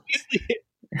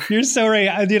 you're so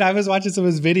right, dude. I was watching some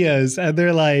of his videos, and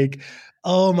they're like,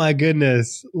 oh my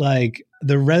goodness, like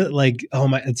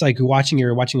it's like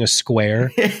you're watching a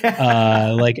square.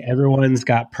 Like, everyone's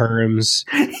got perms.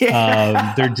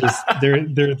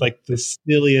 They're like the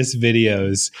silliest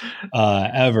videos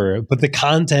ever, but the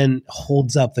content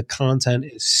holds up. The content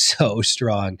is so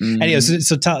strong. Anyway,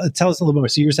 so tell us a little bit more.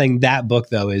 So you're saying that book,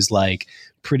 though, is like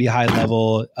pretty high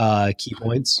level key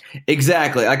points.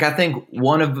 Exactly. Like, I think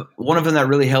one of them that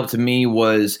really helped me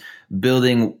was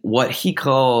building what he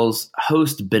calls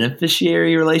host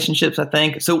beneficiary relationships, I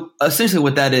think. So essentially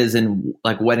what that is in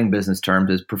like wedding business terms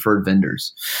is preferred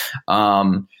vendors.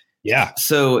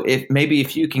 So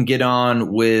if you can get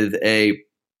on with a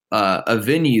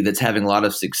venue that's having a lot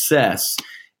of success,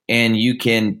 and you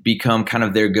can become kind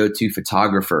of their go-to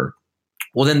photographer,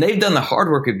 well, then they've done the hard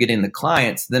work of getting the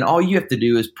clients. Then all you have to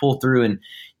do is pull through and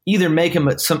either make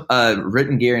them some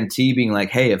written guarantee, being like,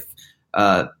 hey, if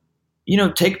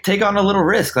take on a little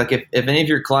risk. Like, if any of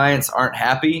your clients aren't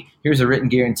happy, here's a written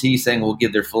guarantee saying we'll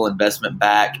give their full investment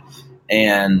back.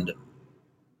 And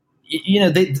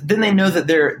they know that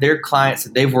their clients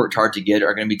that they've worked hard to get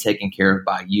are going to be taken care of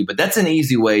by you. But that's an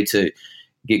easy way to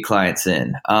get clients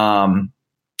in, and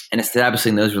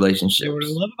establishing those relationships.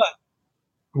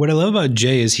 What I love about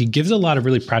Jay is he gives a lot of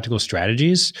really practical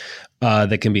strategies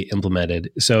that can be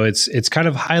implemented. So it's kind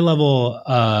of high level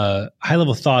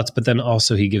thoughts, but then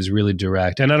also he gives really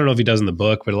direct. And I don't know if he does in the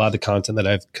book, but a lot of the content that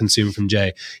I've consumed from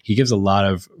Jay, he gives a lot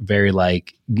of very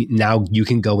like, now you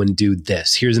can go and do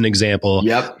this. Here's an example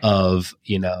of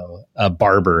a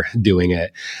barber doing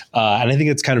it, and I think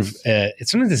it's kind of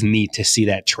it's something that's neat to see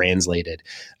that translated.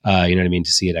 You know what I mean?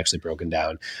 To see it actually broken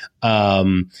down.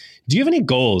 Do you have any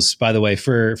goals, by the way,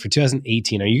 for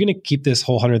 2018? Are you going to keep this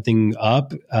whole 100 thing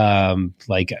up?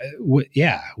 What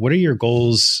are your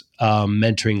goals,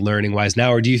 mentoring, learning wise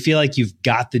now? Or do you feel like you've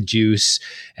got the juice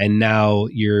and now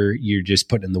you're just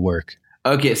putting in the work?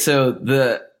 Okay.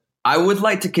 So I would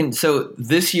like to, so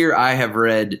this year I have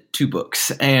read 2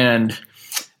 books, and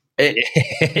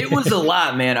it was a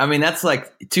lot, man. I mean, that's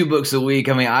like 2 books a week.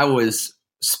 I mean, I was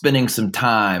spending some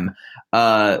time,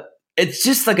 it's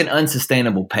just like an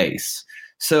unsustainable pace.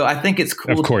 So I think it's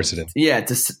cool. Of course it is. Yeah.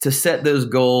 To set those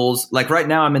goals. Like right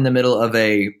now I'm in the middle of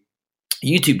a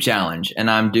YouTube challenge and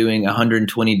I'm doing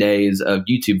 120 days of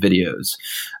YouTube videos.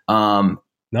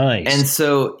 Nice. And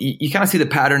so you kind of see the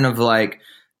pattern of like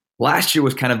last year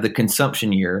was kind of the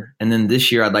consumption year. And then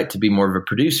this year I'd like to be more of a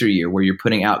producer year where you're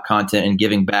putting out content and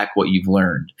giving back what you've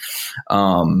learned.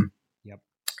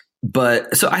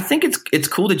 But so I think it's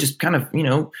cool to just kind of,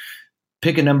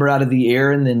 pick a number out of the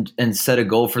air and set a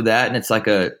goal for that. And it's like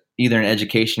either an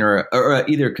education or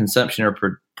either a consumption or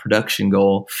production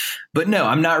goal. But no,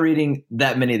 I'm not reading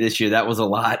that many this year. That was a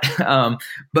lot.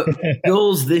 But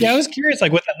goals this year. I was curious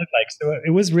like what that looked like. So it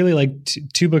was really like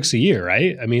two books a year,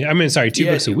 right? Sorry, 2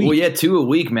 books a week. Well, yeah, 2 a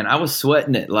week, man. I was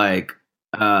sweating it. Like,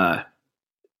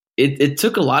 it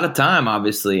took a lot of time,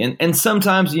 obviously. And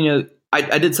sometimes,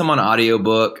 I did some on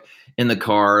audiobook in the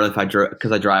car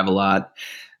because I drive a lot.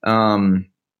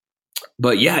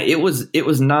 But yeah, it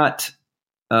was not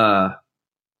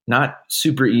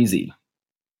super easy.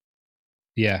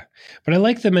 Yeah. But I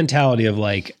like the mentality of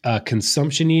like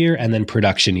consumption year and then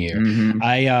production year. Mm-hmm.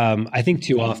 I think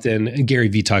too often, Gary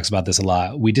Vee talks about this a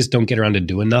lot. We just don't get around to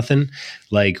doing nothing.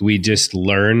 Like we just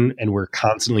learn and we're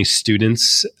constantly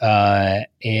students. And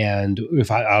if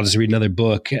I'll just read another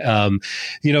book,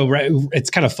 it's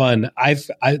kind of fun.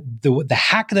 The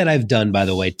hack that I've done, by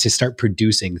the way, to start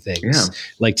producing things,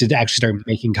 like to actually start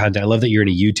making content. I love that you're in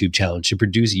a YouTube challenge to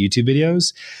produce YouTube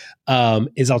videos.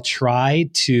 Is I'll try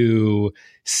to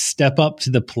step up to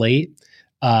the plate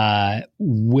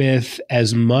with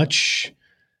as much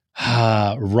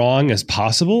wrong as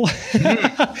possible.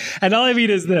 And all I mean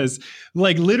is this,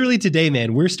 like literally today,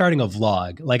 man, we're starting a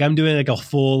vlog. Like I'm doing like a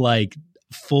full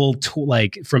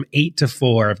from 8 to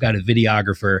 4. I've got a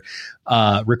videographer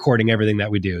recording everything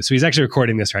that we do. So he's actually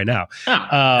recording this right now.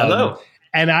 Hello.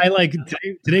 And I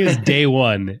today was day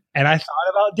one and I thought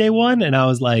about day one and I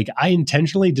was like, I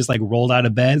intentionally just like rolled out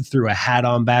of bed, threw a hat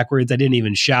on backwards. I didn't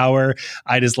even shower.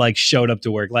 I just like showed up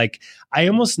to work. Like I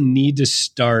almost need to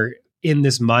start in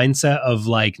this mindset of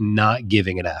like not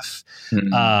giving an F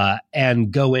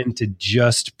and go in to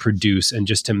just produce and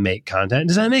just to make content.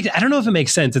 Does that I don't know if it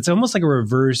makes sense. It's almost like a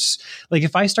reverse. Like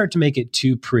if I start to make it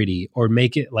too pretty or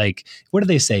make it like, what do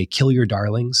they say? Kill your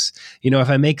darlings. If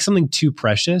I make something too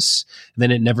precious, then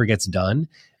it never gets done.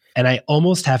 And I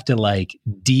almost have to like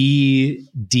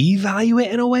devalue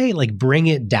it in a way, like bring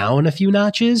it down a few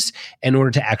notches in order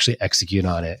to actually execute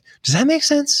on it. Does that make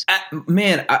sense?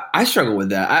 I struggle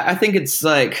with that. I think it's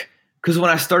like, because when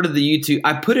I started the YouTube,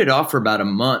 I put it off for about a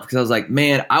month because I was like,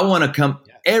 man, I want to come.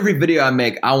 Every video I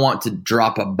make, I want to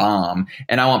drop a bomb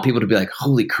and I want people to be like,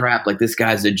 holy crap, like this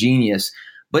guy's a genius.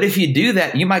 But if you do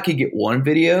that, you might could get one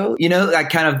video, like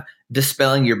kind of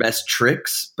dispelling your best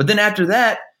tricks. But then after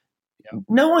that,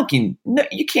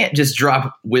 you can't just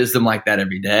drop wisdom like that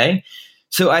every day.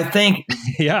 So I think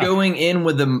going in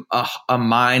with a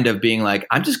mind of being like,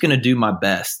 I'm just going to do my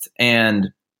best and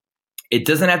it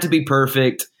doesn't have to be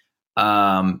perfect.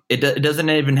 It doesn't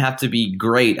even have to be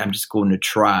great. I'm just going to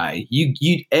try.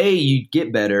 You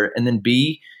get better. And then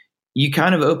B, you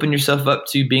kind of open yourself up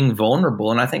to being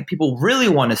vulnerable. And I think people really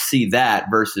want to see that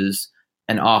versus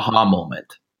an aha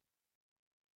moment.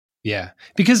 Yeah.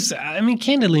 Because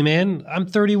candidly, man, I'm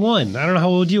 31. I don't know how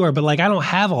old you are, but like, I don't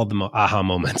have all the aha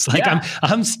moments. Like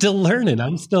I'm still learning.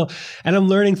 I'm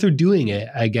learning through doing it,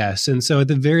 I guess. And so at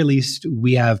the very least,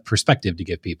 we have perspective to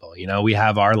give people, we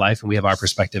have our life and we have our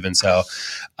perspective. And so,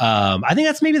 I think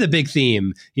that's maybe the big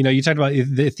theme. You talked about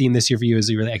the theme this year for you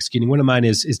is really executing. One of mine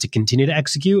is to continue to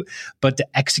execute, but to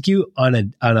execute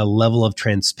on a level of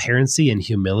transparency and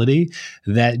humility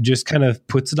that just kind of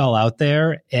puts it all out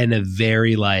there in a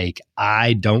very like,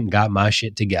 I don't got my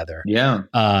shit together. Yeah.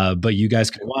 But you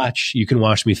guys can watch. You can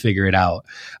watch me figure it out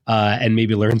and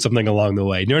maybe learn something along the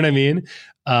way. You know what I mean?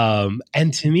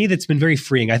 And to me, that's been very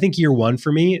freeing. I think year one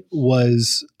for me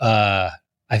was I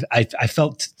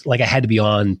felt like I had to be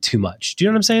on too much. Do you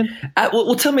know what I'm saying?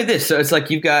 Well, tell me this. So it's like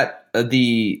you've got I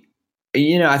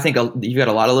think you've got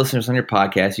a lot of listeners on your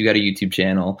podcast. You got a YouTube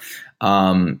channel.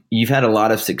 You've had a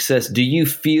lot of success. Do you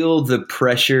feel the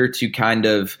pressure to kind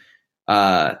of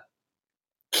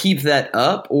keep that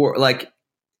up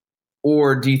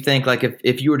or do you think like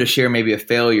if you were to share maybe a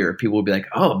failure, people would be like,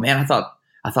 oh man,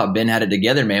 I thought Ben had it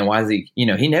together, man. Why is he, he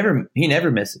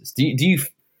never misses. Do you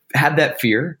have that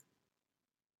fear?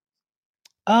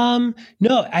 No,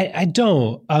 I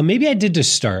don't. Maybe I did to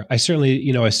start. I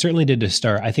certainly did to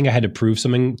start. I think I had to prove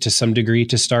something to some degree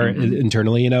to start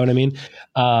internally, you know what I mean?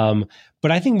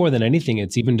 But I think more than anything,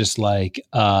 it's even just like,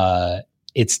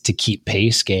 it's to keep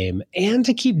pace game and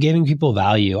to keep giving people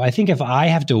value. I think if I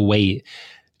have to wait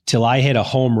till I hit a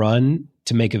home run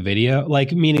to make a video,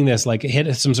 like meaning this, like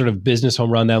hit some sort of business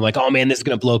home run that I'm like, oh man, this is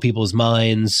going to blow people's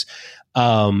minds.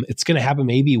 It's going to happen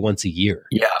maybe once a year.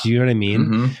 Yeah. Do you know what I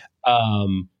mean?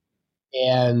 Mm-hmm.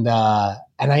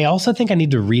 And I also think I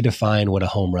need to redefine what a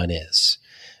home run is.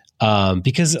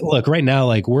 Because look, right now,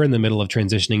 like we're in the middle of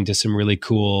transitioning to some really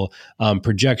cool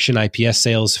projection IPS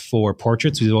sales for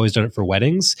portraits. We've always done it for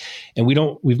weddings, and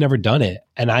we've never done it.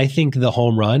 And I think the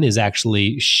home run is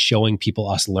actually showing people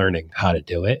us learning how to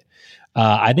do it.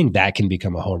 I think that can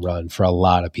become a home run for a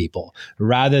lot of people,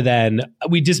 rather than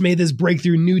we just made this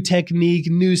breakthrough new technique,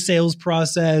 new sales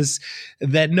process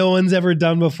that no one's ever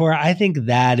done before. I think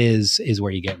that is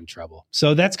where you get in trouble.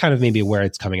 So that's kind of maybe where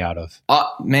it's coming out of.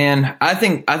 Man, I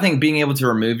think being able to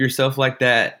remove yourself like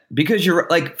that, because you're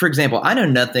like, for example, I know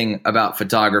nothing about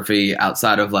photography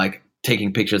outside of like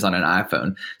taking pictures on an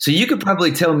iPhone. So you could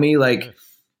probably tell me like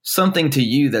something to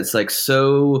you that's like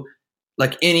so.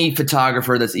 Like any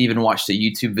photographer that's even watched a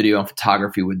YouTube video on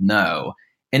photography would know.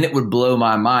 And it would blow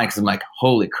my mind because I'm like,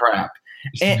 holy crap.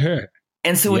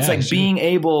 And so it's like being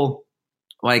able,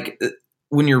 like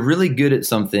when you're really good at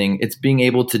something, it's being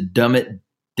able to dumb it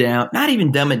down, not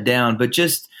even dumb it down, but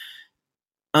just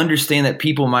understand that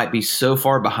people might be so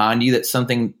far behind you that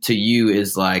something to you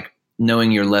is like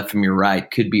knowing your left from your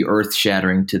right could be earth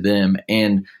shattering to them,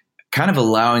 and kind of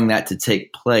allowing that to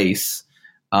take place.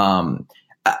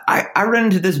 I run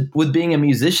into this with being a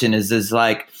musician is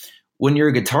like when you're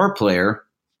a guitar player,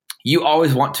 you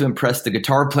always want to impress the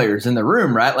guitar players in the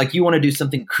room, right? Like you want to do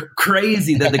something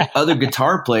crazy that the other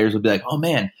guitar players would be like, oh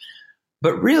man,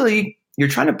 but really you're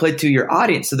trying to play to your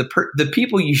audience. So the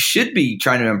people you should be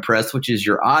trying to impress, which is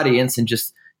your audience and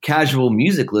just casual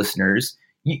music listeners,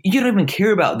 you don't even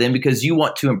care about them because you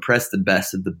want to impress the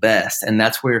best of the best. And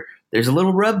that's where there's a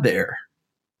little rub there.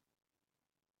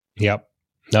 Yep.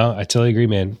 No, I totally agree,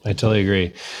 man. I totally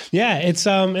agree. Yeah, it's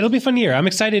it'll be a fun year. I'm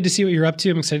excited to see what you're up to.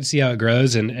 I'm excited to see how it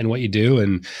grows and what you do.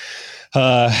 And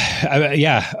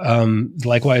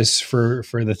likewise for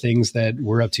the things that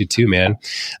we're up to too, man.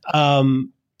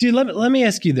 Dude, let me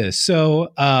ask you this.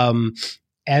 So,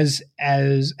 as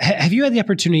have you had the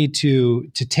opportunity to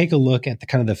take a look at the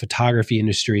kind of the photography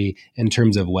industry in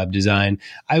terms of web design?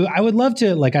 I would love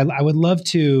to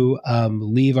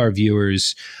leave our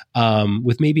viewers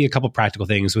with maybe a couple practical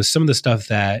things with some of the stuff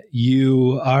that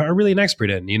you are really an expert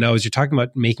in. You know, as you're talking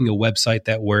about making a website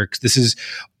that works, this is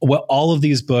what all of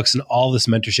these books and all this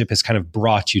mentorship has kind of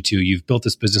brought you to. You've built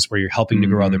this business where you're helping to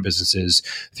grow other businesses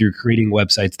through creating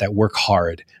websites that work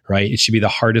hard, right? It should be the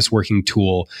hardest working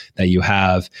tool that you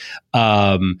have.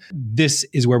 This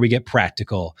is where we get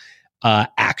practical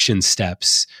action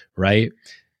steps, right?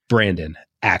 Brandon,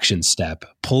 action step.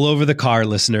 Pull over the car,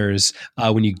 listeners.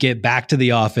 When you get back to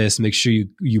the office, make sure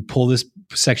you pull this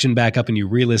section back up and you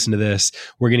re-listen to this.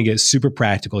 We're going to get super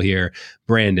practical here.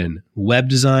 Brandon, web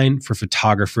design for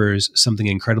photographers, something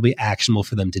incredibly actionable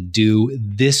for them to do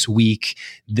this week,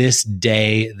 this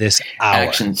day, this hour.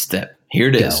 Action step. Here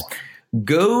it is.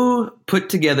 Go put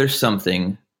together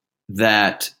something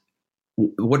that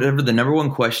whatever the number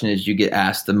one question is you get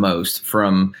asked the most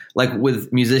from, like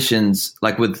with musicians,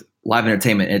 like with live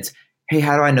entertainment, it's, hey,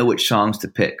 how do I know which songs to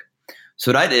pick?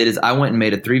 So what I did is I went and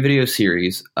made a 3-video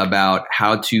series about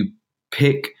how to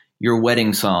pick your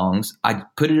wedding songs. I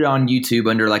put it on YouTube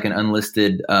under like an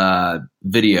unlisted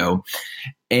video,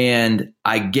 and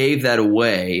I gave that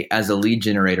away as a lead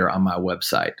generator on my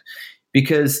website.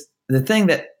 Because the thing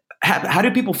that, how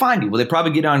do people find you? Well, they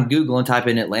probably get on Google and type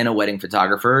in Atlanta wedding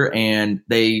photographer, and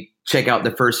they check out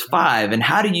the first 5. And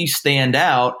how do you stand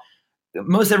out?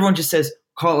 Most everyone just says,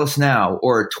 call us now,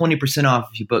 or 20% off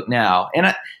if you book now.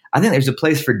 And I think there's a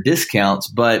place for discounts,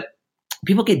 but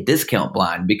people get discount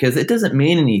blind because it doesn't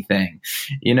mean anything,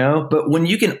 you know? But when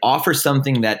you can offer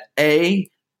something that adds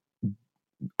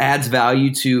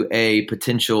value to a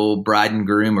potential bride and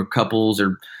groom or couples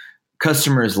or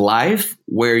customer's life,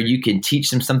 where you can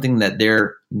teach them something that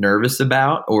they're nervous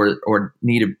about or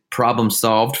need a problem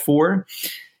solved for.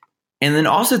 And then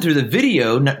also through the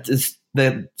video,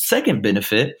 the second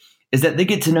benefit is that they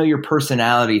get to know your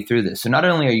personality through this. So not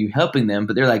only are you helping them,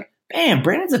 but they're like, man,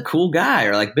 Brandon's a cool guy.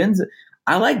 Or like,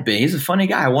 I like Ben. He's a funny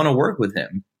guy. I want to work with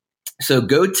him. So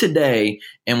go today,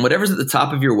 and whatever's at the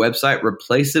top of your website,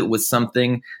 replace it with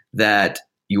something that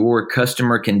your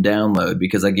customer can download,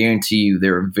 because I guarantee you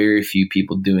there are very few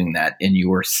people doing that in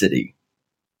your city.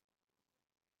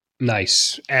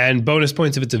 Nice. And bonus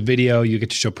points if it's a video, you get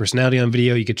to show personality on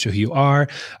video, you get to show who you are,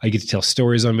 you get to tell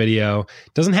stories on video.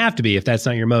 Doesn't have to be if that's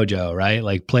not your mojo, right?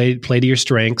 Like play to your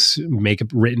strengths, make a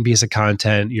written piece of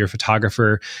content, you're a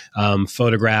photographer,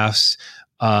 photographs,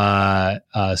 that'd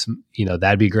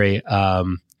be great.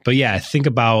 But yeah, think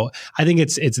about, I think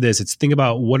it's think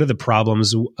about what are the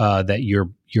problems that your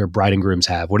bride and grooms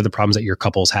have? What are the problems that your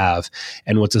couples have?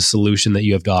 And what's a solution that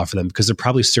you have to offer them? Because they're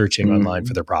probably searching online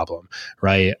for their problem,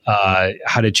 right?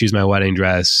 How to choose my wedding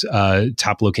dress,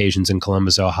 top locations in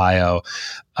Columbus, Ohio,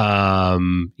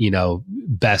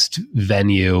 best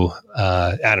venue,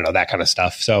 I don't know, that kind of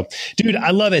stuff. So dude,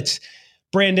 I love it.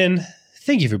 Brandon,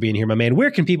 thank you for being here, my man.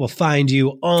 Where can people find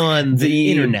you on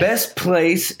the internet? The best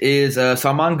place is, so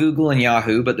I'm on Google and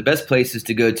Yahoo, but the best place is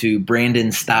to go to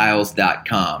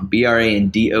brandonstiles.com,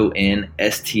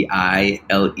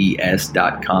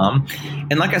 BrandonStiles.com.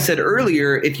 And like I said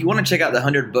earlier, if you want to check out the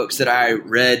 100 books that I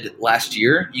read last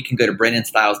year, you can go to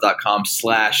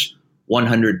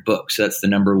brandonstiles.com/100 books. So that's the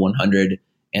number 100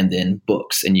 and then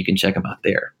books, and you can check them out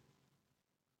there.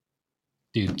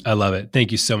 Dude, I love it.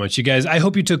 Thank you so much. You guys, I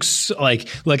hope you took I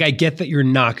get that you're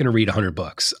not going to read 100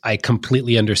 books. I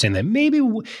completely understand that. Maybe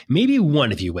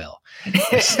one of you will.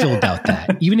 I still doubt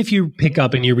that. Even if you pick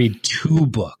up and you read 2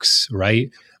 books, right?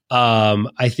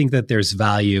 I think that there's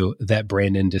value that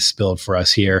Brandon distilled for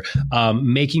us here.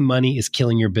 Making money is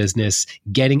killing your business.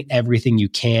 Getting everything you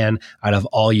can out of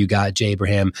all you got, Jay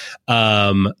Abraham.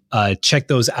 Check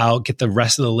those out. Get the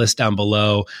rest of the list down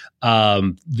below.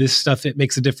 This stuff, it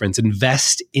makes a difference.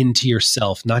 Invest into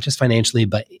yourself, not just financially,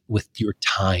 but with your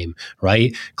time,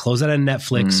 right? Close out on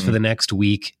Netflix for the next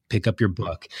week. Pick up your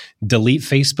book. Delete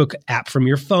Facebook app from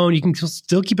your phone. You can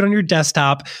still keep it on your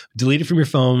desktop. Delete it from your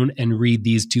phone and read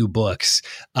these 2 books.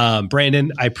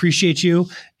 Brandon, I appreciate you,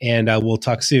 and we'll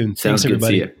talk soon. Sounds Thanks,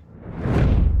 everybody. good. See you.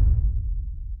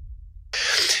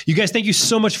 You guys, thank you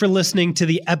so much for listening to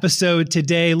the episode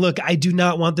today. Look, I do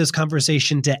not want this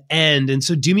conversation to end. And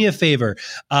so do me a favor.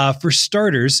 For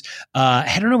starters,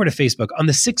 head on over to Facebook. On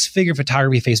the Six Figure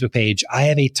Photography Facebook page, I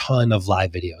have a ton of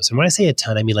live videos. And when I say a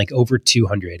ton, I mean like over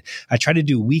 200. I try to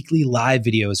do weekly live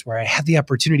videos where I have the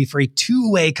opportunity for a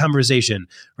 2-way conversation.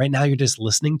 Right now, you're just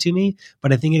listening to me,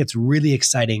 but I think it's really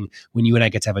exciting when you and I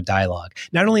get to have a dialogue.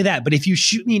 Not only that, but if you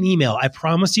shoot me an email, I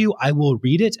promise you, I will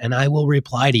read it and I will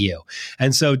reply to you.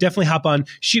 And so definitely hop on,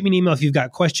 shoot me an email if you've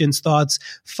got questions, thoughts,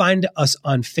 find us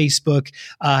on Facebook,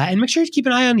 and make sure to keep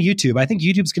an eye on YouTube. I think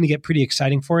YouTube's going to get pretty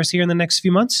exciting for us here in the next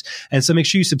few months. And so make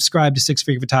sure you subscribe to Six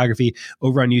Figure Photography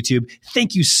over on YouTube.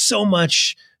 Thank you so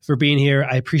much for being here.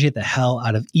 I appreciate the hell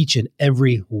out of each and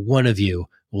every one of you.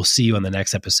 We'll see you on the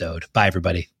next episode. Bye,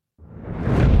 everybody.